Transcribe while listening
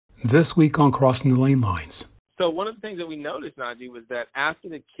This week on Crossing the Lane Lines. So one of the things that we noticed, Najee, was that after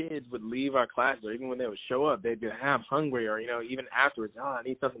the kids would leave our classes, or even when they would show up, they'd be like, I'm hungry, or, even afterwards, I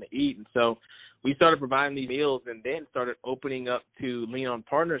need something to eat. And so we started providing these meals and then started opening up to lean on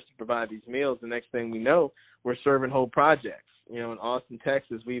partners to provide these meals. The next thing we know, we're serving whole projects. In Austin,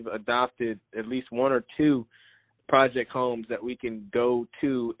 Texas, we've adopted at least one or two project homes that we can go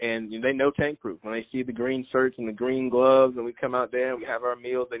to, and they know Tank Proof. When they see the green shirts and the green gloves and we come out there and we have our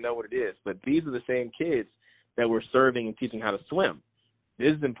meals, they know what it is. But these are the same kids that we're serving and teaching how to swim.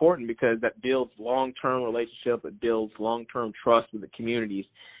 This is important because that builds long-term relationship, it builds long-term trust with the communities,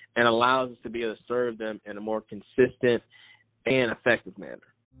 and allows us to be able to serve them in a more consistent and effective manner.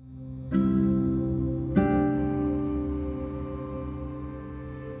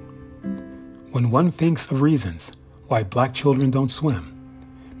 When one thinks of reasons why black children don't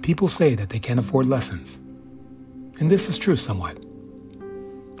swim, people say that they can't afford lessons. And this is true somewhat.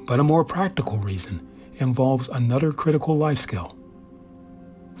 But a more practical reason involves another critical life skill: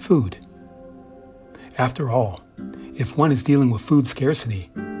 food. After all, if one is dealing with food scarcity,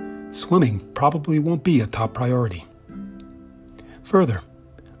 swimming probably won't be a top priority. Further,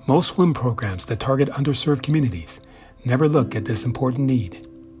 most swim programs that target underserved communities never look at this important need.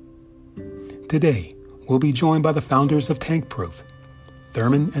 Today, we'll be joined by the founders of Tank Proof,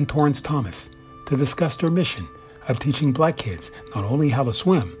 Thurman and Torrance Thomas, to discuss their mission of teaching black kids not only how to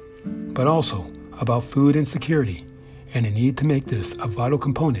swim, but also about food insecurity and the need to make this a vital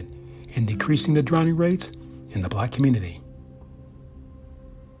component in decreasing the drowning rates in the black community.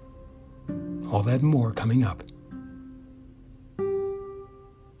 All that and more coming up.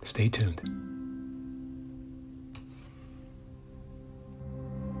 Stay tuned.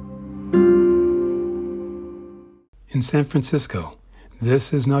 In San Francisco,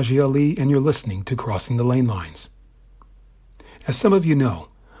 this is Najee Ali, and you're listening to Crossing the Lane Lines. As some of you know,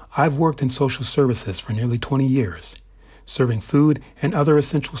 I've worked in social services for nearly 20 years, serving food and other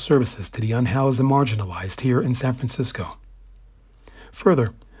essential services to the unhoused and marginalized here in San Francisco.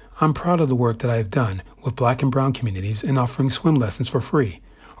 Further, I'm proud of the work that I have done with black and brown communities in offering swim lessons for free,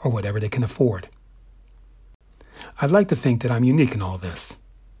 or whatever they can afford. I'd like to think that I'm unique in all this,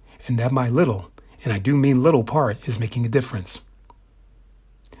 and that my little, and I do mean little, part is making a difference.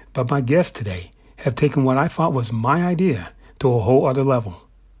 But my guests today have taken what I thought was my idea to a whole other level.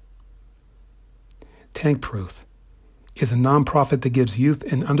 Tank Proof is a nonprofit that gives youth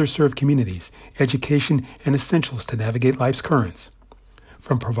in underserved communities education and essentials to navigate life's currents,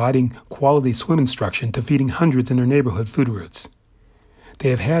 from providing quality swim instruction to feeding hundreds in their neighborhood food routes. They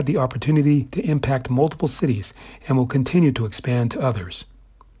have had the opportunity to impact multiple cities and will continue to expand to others.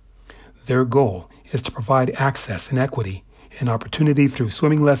 Their goal is to provide access and equity and opportunity through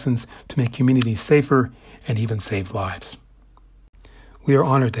swimming lessons to make communities safer and even save lives. We are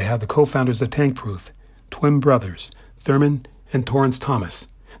honored to have the co-founders of Tank Proof, twin brothers, Thurman and Torrance Thomas.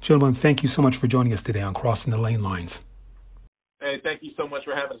 Gentlemen, thank you so much for joining us today on Crossing the Lane Lines. Hey, thank you so much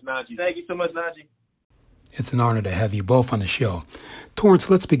for having us, Najee. Thank you so much, Najee. It's an honor to have you both on the show. Torrance,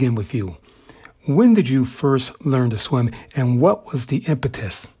 let's begin with you. When did you first learn to swim, and what was the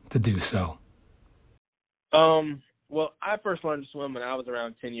impetus to do so? Well, I first learned to swim when I was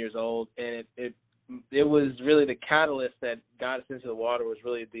around 10 years old, and it was really the catalyst that got us into the water was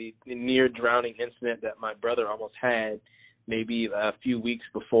really the near drowning incident that my brother almost had maybe a few weeks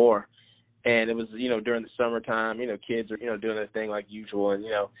before. And it was, during the summertime, kids are, doing their thing like usual. And,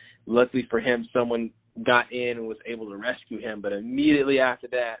 luckily for him, someone got in and was able to rescue him. But immediately after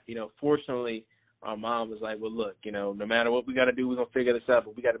that, fortunately, our mom was like, well, look, no matter what we got to do, we're going to figure this out,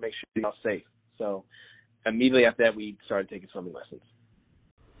 but we got to make sure you're all safe. So immediately after that, we started taking swimming lessons.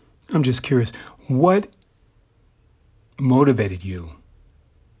 I'm just curious, what motivated you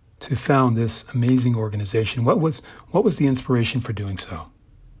to found this amazing organization? What was the inspiration for doing so?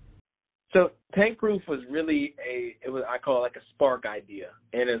 So Tank Proof was really I call it like a spark idea.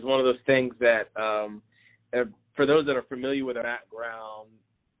 And it's one of those things that for those that are familiar with our background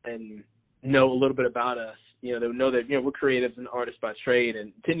and know a little bit about us, they know that, we're creatives and artists by trade.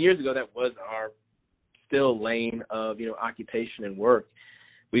 And 10 years ago, that was our still lane of, occupation and work.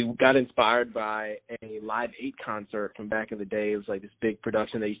 We got inspired by a Live 8 concert from back in the day. It was like this big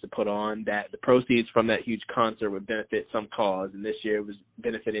production they used to put on that the proceeds from that huge concert would benefit some cause. And this year it was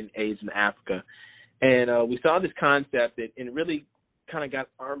benefiting AIDS in Africa. And we saw this concept and it really kind of got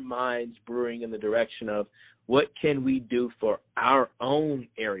our minds brewing in the direction of what can we do for our own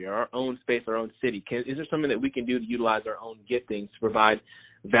area, our own space, our own city? Is there something that we can do to utilize our own giftings to provide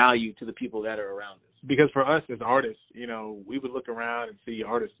value to the people that are around us. Because for us as artists, we would look around and see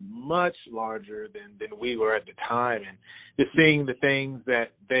artists much larger than we were at the time. And just seeing the things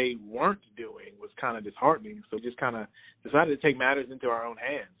that they weren't doing was kind of disheartening. So just kind of decided to take matters into our own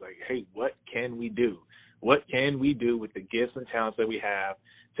hands. Like, hey, what can we do? What can we do with the gifts and talents that we have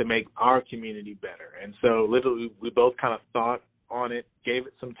to make our community better? And so literally we both kind of thought on it, gave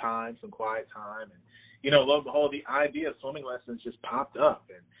it some time, some quiet time. And, lo and behold, the idea of swimming lessons just popped up.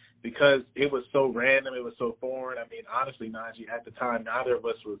 And because it was so random, it was so foreign. I mean, honestly, Najee, at the time, neither of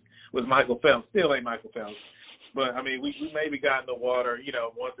us was Michael Phelps. Still ain't Michael Phelps. But, I mean, we maybe got in the water,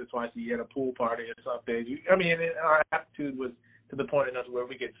 once or twice a year at a pool party or something. And our aptitude was to the point enough where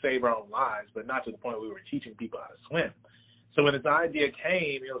we could save our own lives, but not to the point where we were teaching people how to swim. So when this idea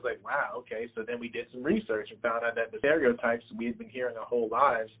came, it was like, wow, okay. So then we did some research and found out that the stereotypes we had been hearing our whole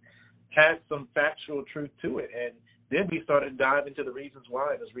lives had some factual truth to it. And then we started to dive into the reasons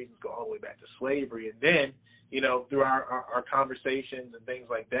why, and those reasons go all the way back to slavery. And then, through our conversations and things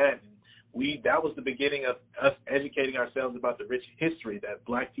like that, and that was the beginning of us educating ourselves about the rich history that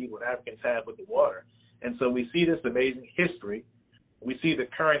Black people and Africans have with the water. And so we see this amazing history. We see the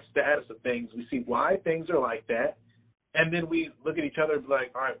current status of things. We see why things are like that. And then we look at each other and be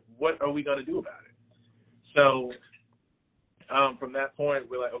like, all right, what are we going to do about it? So from that point,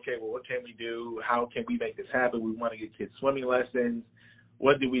 we're like, okay, well, what can we do? How can we make this happen? We want to get kids swimming lessons.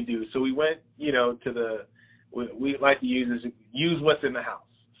 What do we do? So we went, we like to use what's in the house.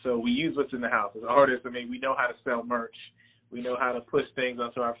 So we use what's in the house. As artists, we know how to sell merch. We know how to push things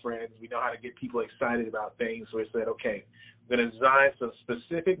onto our friends. We know how to get people excited about things. So we said, okay, we're going to design some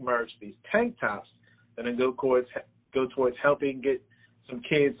specific merch, these tank tops, and then go towards helping get some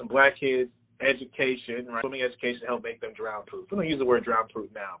kids, some Black kids, education, right? Swimming education to help make them drown-proof. We don't use the word drown-proof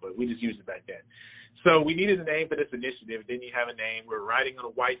now, but we just used it back then. So we needed a name for this initiative. Didn't you have a name? We're writing on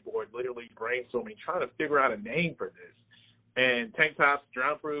a whiteboard, literally brainstorming, trying to figure out a name for this. And tank tops,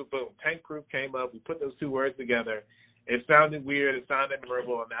 drown-proof, boom, tank-proof came up. We put those two words together. It sounded weird. It sounded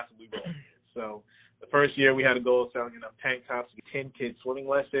memorable, and that's what we rolled with. So the first year we had a goal of selling enough tank tops to get 10 kids swimming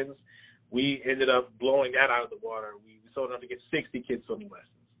lessons. We ended up blowing that out of the water. We sold enough to get 60 kids swimming lessons.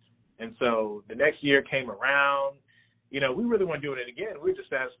 And so the next year came around. We really weren't doing it again. We were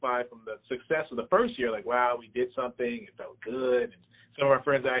just satisfied from the success of the first year. Like, wow, we did something. It felt good. And some of our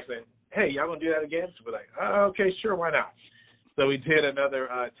friends asked, hey, y'all going to do that again? So we're like, oh, okay, sure, why not? So we did another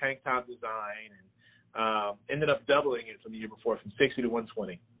tank top design and ended up doubling it from the year before, from 60 to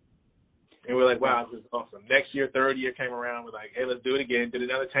 120. And we're like, wow, this is awesome. Next year, third year came around. We're like, hey, let's do it again. Did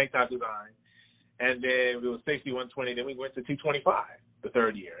another tank top design. And then it was 60, 120. Then we went to 225 the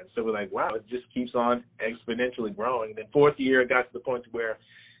third year. And so we're like, wow, it just keeps on exponentially growing. And then fourth year, it got to the point where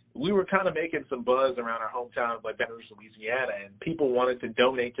we were kind of making some buzz around our hometown of Baton Rouge, Louisiana, and people wanted to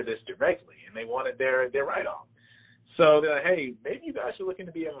donate to this directly, and they wanted their write-off. So they're like, hey, maybe you guys should look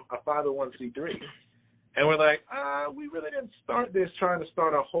into being a 501c3. And we're like, we really didn't start this trying to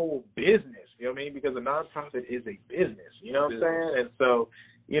start a whole business, because a nonprofit is a business, you know what I'm saying? And so,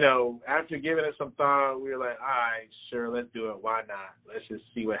 after giving it some thought, we were like, all right, sure, let's do it. Why not? Let's just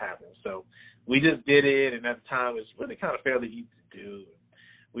see what happens. So we just did it, and at the time, it was really kind of fairly easy to do.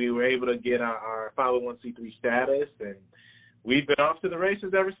 We were able to get our 501c3 status, and we've been off to the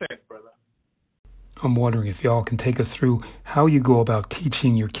races ever since, brother. I'm wondering if y'all can take us through how you go about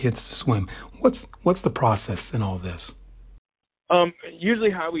teaching your kids to swim. What's the process in all this?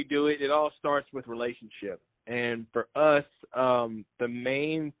 Usually how we do it all starts with relationship. And for us, the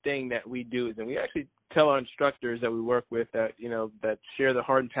main thing that we do is, and we actually tell our instructors that we work with that share the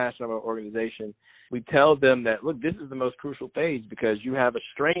heart and passion of our organization, we tell them that, look, this is the most crucial phase because you have a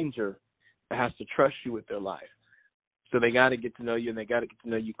stranger that has to trust you with their life. So they got to get to know you, and they got to get to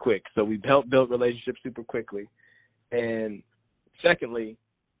know you quick. So we've helped build relationships super quickly. And secondly,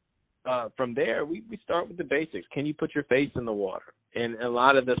 from there, we start with the basics. Can you put your face in the water? And a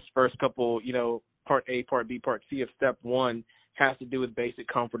lot of this first couple, part A, part B, part C of step one has to do with basic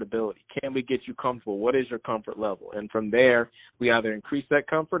comfortability. Can we get you comfortable? What is your comfort level? And from there, we either increase that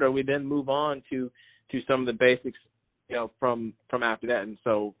comfort or we then move on to some of the basics, from after that. And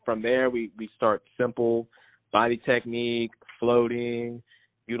so from there, we start simple body technique, floating,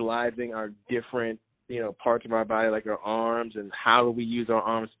 utilizing our different, parts of our body, like our arms, and how do we use our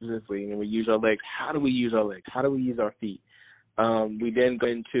arms specifically? And we use our legs. How do we use our legs? How do we use our feet? We then go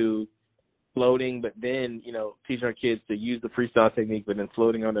into floating, but then, teach our kids to use the freestyle technique, but then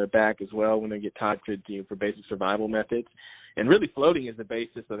floating on their back as well when they get taught for basic survival methods. And really floating is the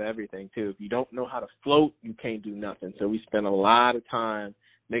basis of everything, too. If you don't know how to float, you can't do nothing. So we spend a lot of time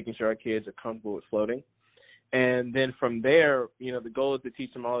making sure our kids are comfortable with floating. And then from there, the goal is to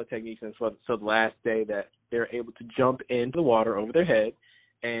teach them all the techniques, and so the last day that they're able to jump into the water over their head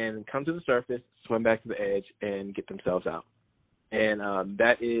and come to the surface, swim back to the edge, and get themselves out. And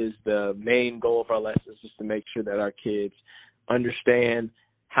that is the main goal of our lessons, just to make sure that our kids understand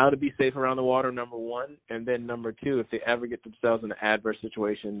how to be safe around the water, number one, and then number two, if they ever get themselves in an adverse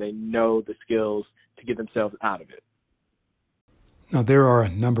situation, they know the skills to get themselves out of it. Now, there are a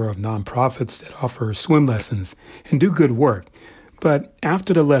number of nonprofits that offer swim lessons and do good work, but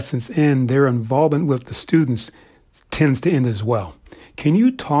after the lessons end, their involvement with the students tends to end as well. Can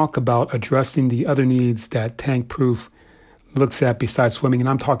you talk about addressing the other needs that Tank Proof looks at besides swimming? And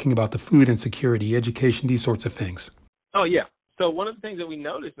I'm talking about the food insecurity, education, these sorts of things. Oh, yeah. So one of the things that we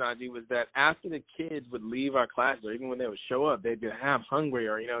noticed, Najee, was that after the kids would leave our classes, or even when they would show up, they'd have hungry,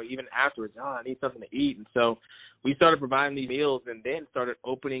 or, even afterwards, I need something to eat. And so we started providing these meals, and then started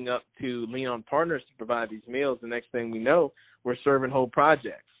opening up to lean on partners to provide these meals. The next thing we know, we're serving whole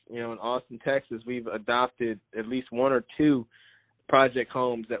projects. In Austin, Texas, we've adopted at least one or two project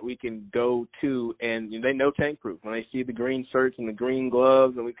homes that we can go to, and they know Tank Proof. When they see the green shirts and the green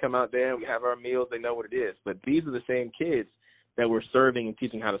gloves, and we come out there and we have our meals, they know what it is. But these are the same kids that we're serving and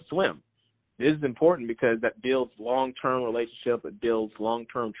teaching how to swim. This is important because that builds long-term relationships, it builds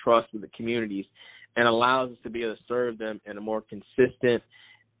long-term trust with the communities, and allows us to be able to serve them in a more consistent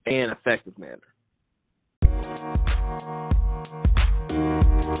and effective manner.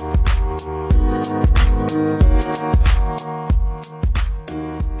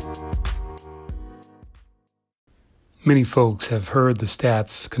 Many folks have heard the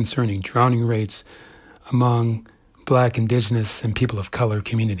stats concerning drowning rates among Black, Indigenous, and people of color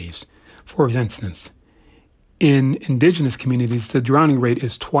communities. For instance, in Indigenous communities, the drowning rate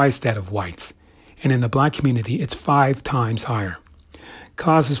is twice that of whites, and in the Black community, it's 5 times higher.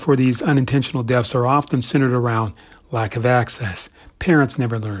 Causes for these unintentional deaths are often centered around lack of access, parents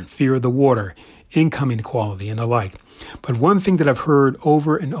never learn, fear of the water, income inequality, and the like. But one thing that I've heard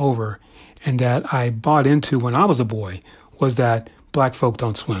over and over, and that I bought into when I was a boy, was that Black folk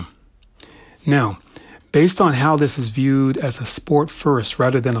don't swim. Now, based on how this is viewed as a sport first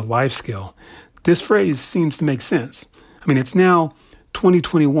rather than a life skill, this phrase seems to make sense. I mean, it's now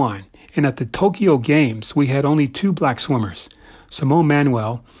 2021, and at the Tokyo Games, we had only 2 Black swimmers, Simone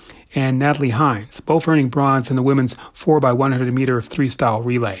Manuel and Natalie Hines, both earning bronze in the women's 4x100 meter freestyle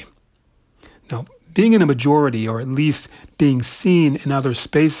relay. Now, being in a majority, or at least being seen in other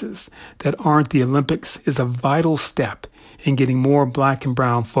spaces that aren't the Olympics, is a vital step in getting more Black and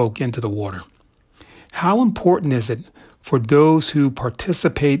brown folk into the water. How important is it for those who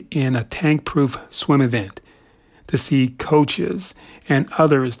participate in a Tank-proof swim event to see coaches and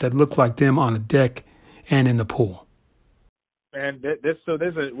others that look like them on the deck and in the pool? And we're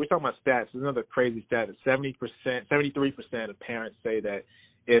talking about stats. There's another crazy stat. 73% of parents say that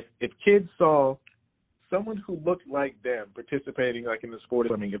if kids saw someone who looked like them participating like in the sport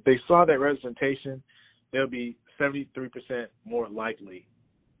of swimming, if they saw that representation, they'll be 73% more likely.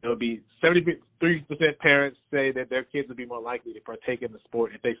 There'll be 73% parents say that their kids would be more likely to partake in the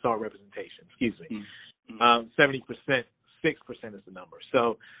sport if they saw representation. 70%, 6% is the number.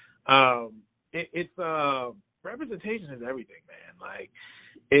 So representation is everything, man. Like,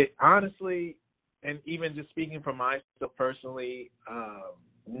 it honestly, and even just speaking for myself personally,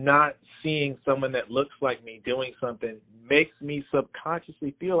 not seeing someone that looks like me doing something makes me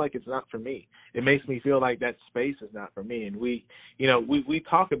subconsciously feel like it's not for me. It makes me feel like that space is not for me. And we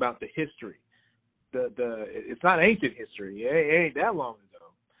talk about the history. It's not ancient history. It ain't that long ago.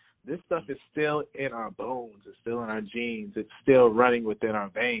 This stuff is still in our bones. It's still in our genes. It's still running within our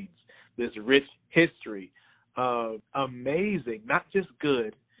veins. This rich history of amazing, not just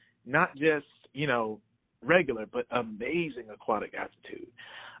good, not just, regular, but amazing aquatic aptitude.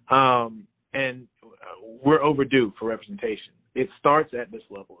 And we're overdue for representation. It starts at this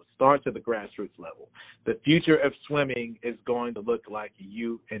level. It starts at the grassroots level. The future of swimming is going to look like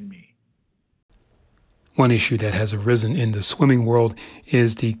you and me. One issue that has arisen in the swimming world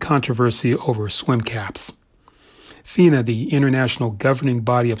is the controversy over swim caps. FINA, the international governing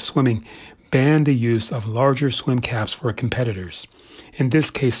body of swimming, banned the use of larger swim caps for competitors, in this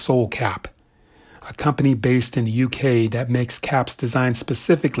case Soul Cap, a company based in the UK that makes caps designed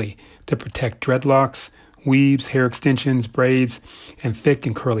specifically to protect dreadlocks, weaves, hair extensions, braids, and thick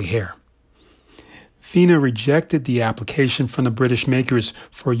and curly hair. FINA rejected the application from the British makers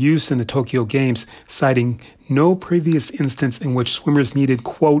for use in the Tokyo Games, citing no previous instance in which swimmers needed,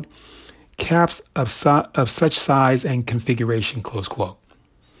 quote, caps of such size and configuration, close quote.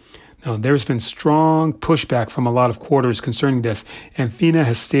 Now, there's been strong pushback from a lot of quarters concerning this, and FINA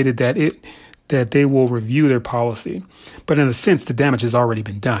has stated that it that they will review their policy. But in a sense, the damage has already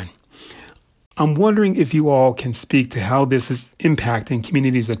been done. I'm wondering if you all can speak to how this is impacting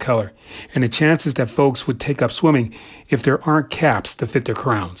communities of color and the chances that folks would take up swimming if there aren't caps to fit their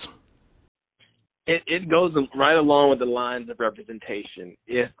crowns. It goes right along with the lines of representation.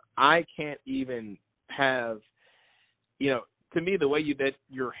 If I can't even have, to me, the way that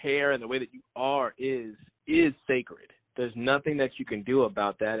your hair and the way that you are is sacred. There's nothing that you can do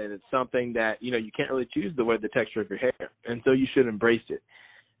about that, and it's something that, you can't really choose the texture of your hair, and so you should embrace it.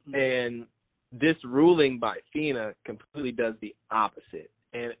 And this ruling by FINA completely does the opposite,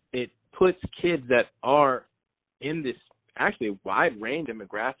 and it puts kids that are in this actually wide range of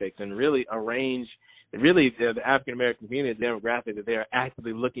demographics and really the African American community demographic that they are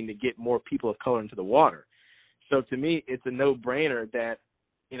actively looking to get more people of color into the water. So to me, it's a no-brainer that,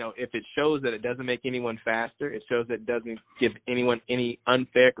 if it shows that it doesn't make anyone faster, it shows that it doesn't give anyone any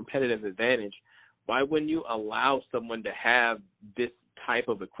unfair competitive advantage, why wouldn't you allow someone to have this type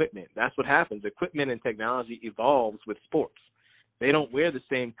of equipment? That's what happens. Equipment and technology evolves with sports. They don't wear the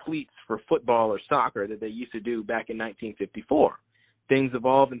same cleats for football or soccer that they used to do back in 1954. Things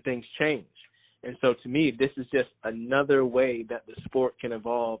evolve and things change. And so to me, this is just another way that the sport can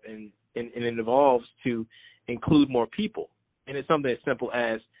evolve, and it evolves to include more people. And it's something as simple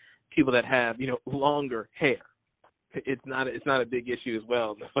as people that have, longer hair. It's not a big issue as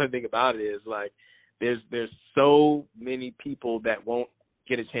well. The funny thing about it is, like, there's so many people that won't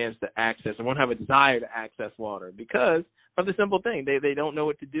get a chance to access or won't have a desire to access water because of the simple thing. They don't know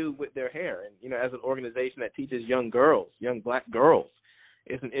what to do with their hair. And, as an organization that teaches young black girls,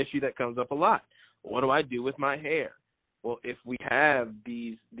 it's an issue that comes up a lot. What do I do with my hair? Well, if we have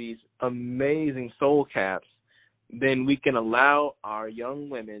these amazing soul caps, then we can allow our young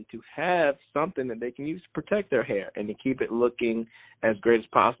women to have something that they can use to protect their hair and to keep it looking as great as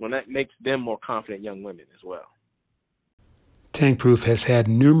possible. And that makes them more confident young women as well. Tank Proof has had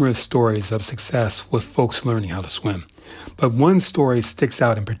numerous stories of success with folks learning how to swim. But one story sticks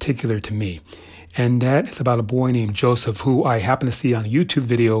out in particular to me, and that is about a boy named Joseph, who I happened to see on a YouTube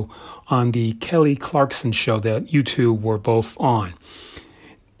video on the Kelly Clarkson show that you two were both on.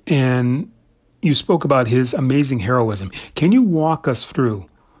 And you spoke about his amazing heroism. Can you walk us through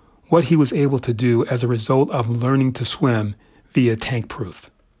what he was able to do as a result of learning to swim via Tank Proof?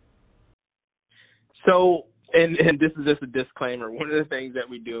 So, and this is just a disclaimer. One of the things that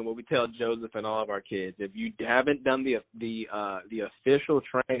we do and what we tell Joseph and all of our kids, if you haven't done the official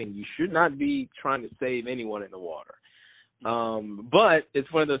training, you should not be trying to save anyone in the water. But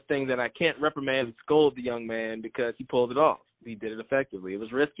it's one of those things that I can't reprimand and scold the young man because he pulled it off. He did it effectively. It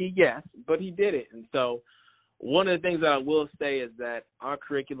was risky, yes, but he did it. And so one of the things that I will say is that our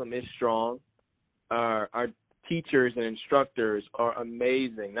curriculum is strong. Our teachers and instructors are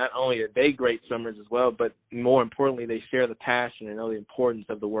amazing. Not only are they great swimmers as well, but more importantly, they share the passion and know the importance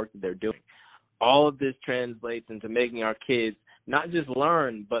of the work that they're doing. All of this translates into making our kids not just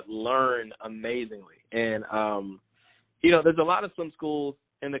learn, but learn amazingly. And, there's a lot of swim schools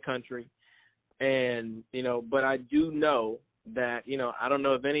in the country. And, but I do know that, I don't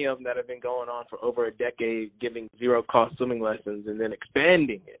know of any of them that have been going on for over a decade, giving zero-cost swimming lessons and then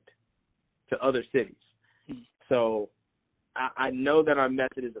expanding it to other cities. So I know that our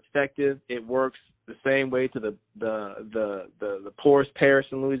method is effective. It works the same way to the poorest parish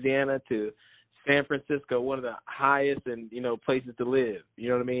in Louisiana, to San Francisco, one of the highest and, places to live. You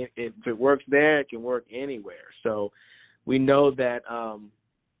know what I mean? If it works there, it can work anywhere. So we know that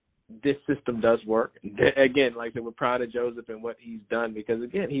this system does work. Again, like I said, we're proud of Joseph and what he's done because,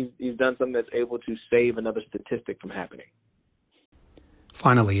 again, he's done something that's able to save another statistic from happening.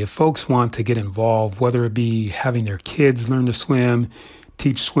 Finally, if folks want to get involved, whether it be having their kids learn to swim,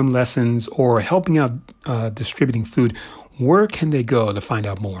 teach swim lessons, or helping out distributing food, where can they go to find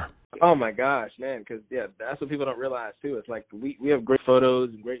out more? Oh, my gosh, man, because, that's what people don't realize, too. It's like we have great photos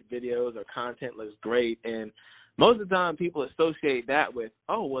and great videos. Our content looks great, and most of the time people associate that with,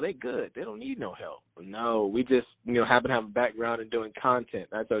 oh, well, they're good. They don't need no help. No, we just, happen to have a background in doing content.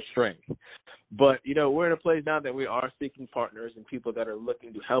 That's our strength. But, we're in a place now that we are seeking partners and people that are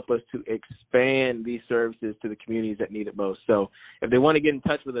looking to help us to expand these services to the communities that need it most. So if they want to get in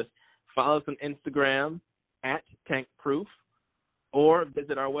touch with us, follow us on Instagram @TankProof or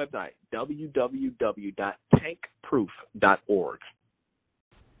visit our website, www.tankproof.org.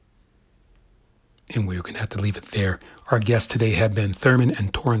 And we're going to have to leave it there. Our guests today have been Thurman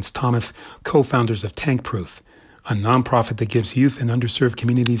and Torrance Thomas, co-founders of Tank Proof, a nonprofit that gives youth and underserved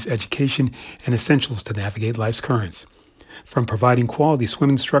communities education and essentials to navigate life's currents, from providing quality swim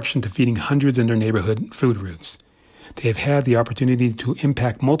instruction to feeding hundreds in their neighborhood food routes. they have had the opportunity to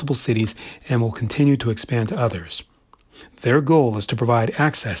impact multiple cities and will continue to expand to others. Their goal is to provide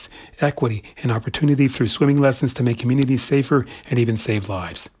access, equity, and opportunity through swimming lessons to make communities safer and even save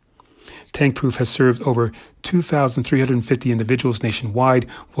lives. Tank Proof has served over 2,350 individuals nationwide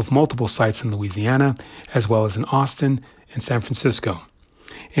with multiple sites in Louisiana, as well as in Austin and San Francisco.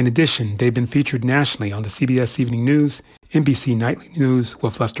 In addition, they've been featured nationally on the CBS Evening News, NBC Nightly News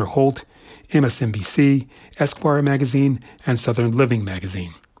with Lester Holt, MSNBC, Esquire Magazine, and Southern Living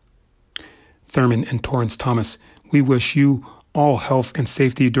Magazine. Thurman and Torrance Thomas, we wish you all health and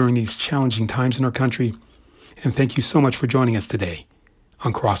safety during these challenging times in our country, and thank you so much for joining us today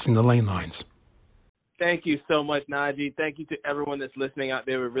on Crossing the Lane Lines. Thank you so much, Najee. Thank you to everyone that's listening out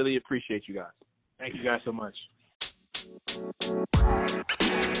there. We really appreciate you guys. Thank you guys so much.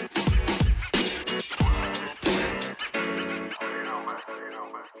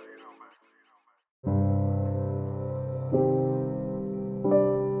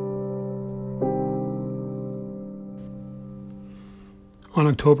 On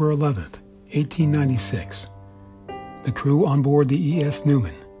October 11th, 1896, the crew on board the E.S.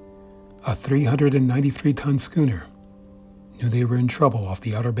 Newman, a 393-ton schooner, knew they were in trouble off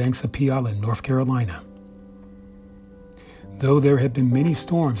the Outer Banks of Pea Island, North Carolina. Though there had been many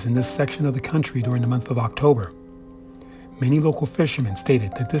storms in this section of the country during the month of October, many local fishermen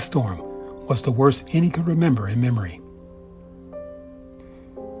stated that this storm was the worst any could remember in memory.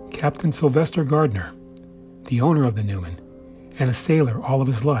 Captain Sylvester Gardner, the owner of the Newman, and a sailor all of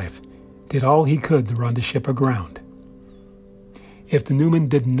his life, did all he could to run the ship aground. If the Newman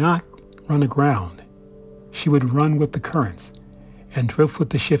did not run aground, she would run with the currents and drift with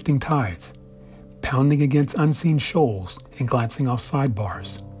the shifting tides, pounding against unseen shoals and glancing off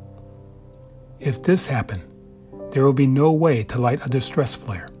sidebars. If this happened, there would be no way to light a distress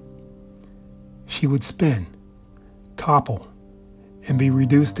flare. She would spin, topple, and be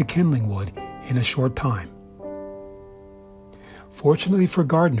reduced to kindling wood in a short time. Fortunately for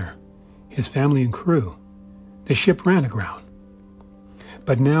Gardner, his family and crew, the ship ran aground.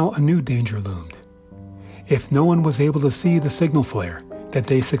 But now a new danger loomed. If no one was able to see the signal flare that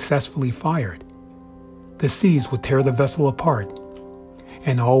they successfully fired, the seas would tear the vessel apart,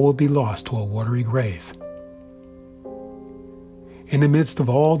 and all would be lost to a watery grave. In the midst of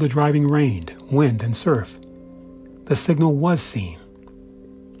all the driving rain, wind, and surf, the signal was seen.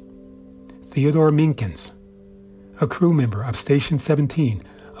 Theodore Minkins, a crew member of Station 17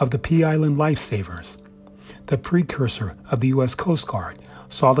 of the Pea Island Lifesavers, the precursor of the U.S. Coast Guard,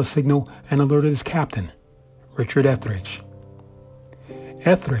 saw the signal and alerted his captain, Richard Etheridge.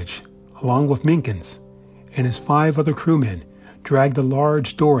 Etheridge, along with Minkins and his 5 other crewmen, dragged a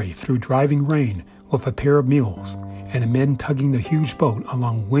large dory through driving rain with a pair of mules and the men tugging the huge boat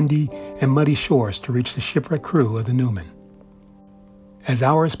along windy and muddy shores to reach the shipwrecked crew of the Newman. As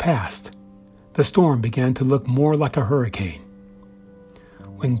hours passed, the storm began to look more like a hurricane.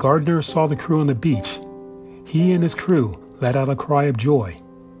 When Gardner saw the crew on the beach, he and his crew let out a cry of joy.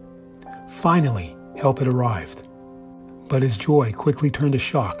 Finally, help had arrived. But his joy quickly turned to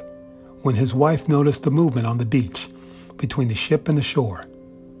shock when his wife noticed the movement on the beach between the ship and the shore.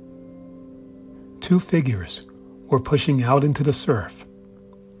 2 figures were pushing out into the surf.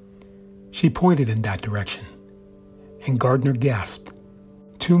 She pointed in that direction, and Gardner gasped.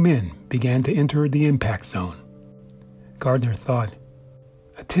 2 men began to enter the impact zone. Gardner thought,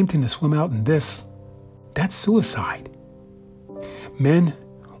 attempting to swim out in this, that's suicide. Men,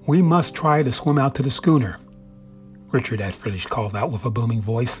 we must try to swim out to the schooner, Richard Etheridge called out with a booming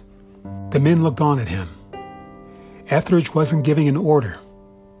voice. The men looked on at him. Etheridge wasn't giving an order.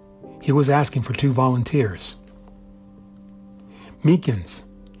 He was asking for 2 volunteers. Meekins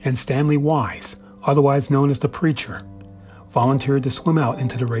and Stanley Wise, otherwise known as the Preacher, volunteered to swim out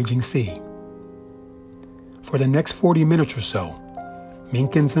into the raging sea. For the next 40 minutes or so,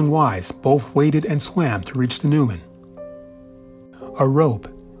 Minkins and Wise both waded and swam to reach the Newman. A rope,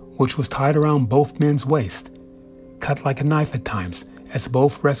 which was tied around both men's waists, cut like a knife at times as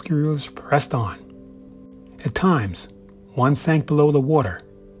both rescuers pressed on. At times, one sank below the water,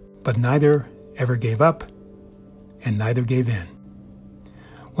 but neither ever gave up, and neither gave in.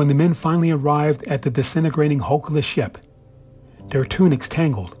 When the men finally arrived at the disintegrating hulk of the ship, their tunics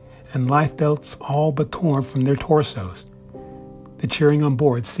tangled and life belts all but torn from their torsos, the cheering on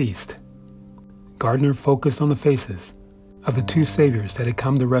board ceased. Gardner focused on the faces of the 2 saviors that had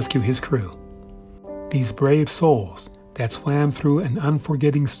come to rescue his crew. These brave souls that swam through an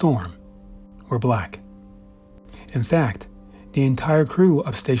unforgetting storm were black. In fact, the entire crew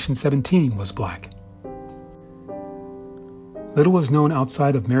of Station 17 was black. Little was known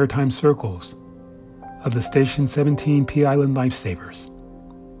outside of maritime circles of the Station 17 Pea Island lifesavers,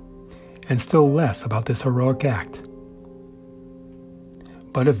 and still less about this heroic act.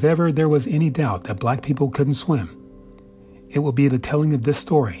 But if ever there was any doubt that black people couldn't swim, it will be the telling of this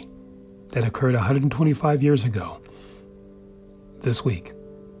story that occurred 125 years ago this week.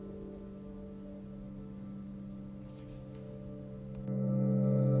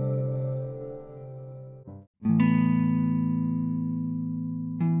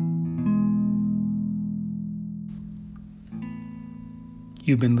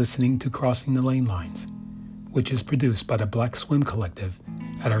 You've been listening to Crossing the Lane Lines, which is produced by the Black Swim Collective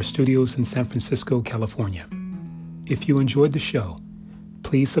at our studios in San Francisco, California. If you enjoyed the show,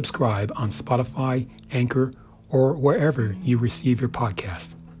 please subscribe on Spotify, Anchor, or wherever you receive your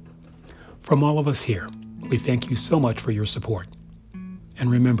podcast. From all of us here, we thank you so much for your support.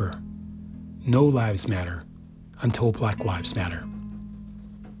 And remember, no lives matter until Black Lives Matter.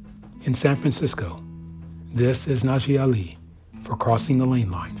 In San Francisco, this is Najee Ali for Crossing the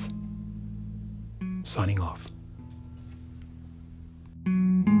Lane Lines. Signing off.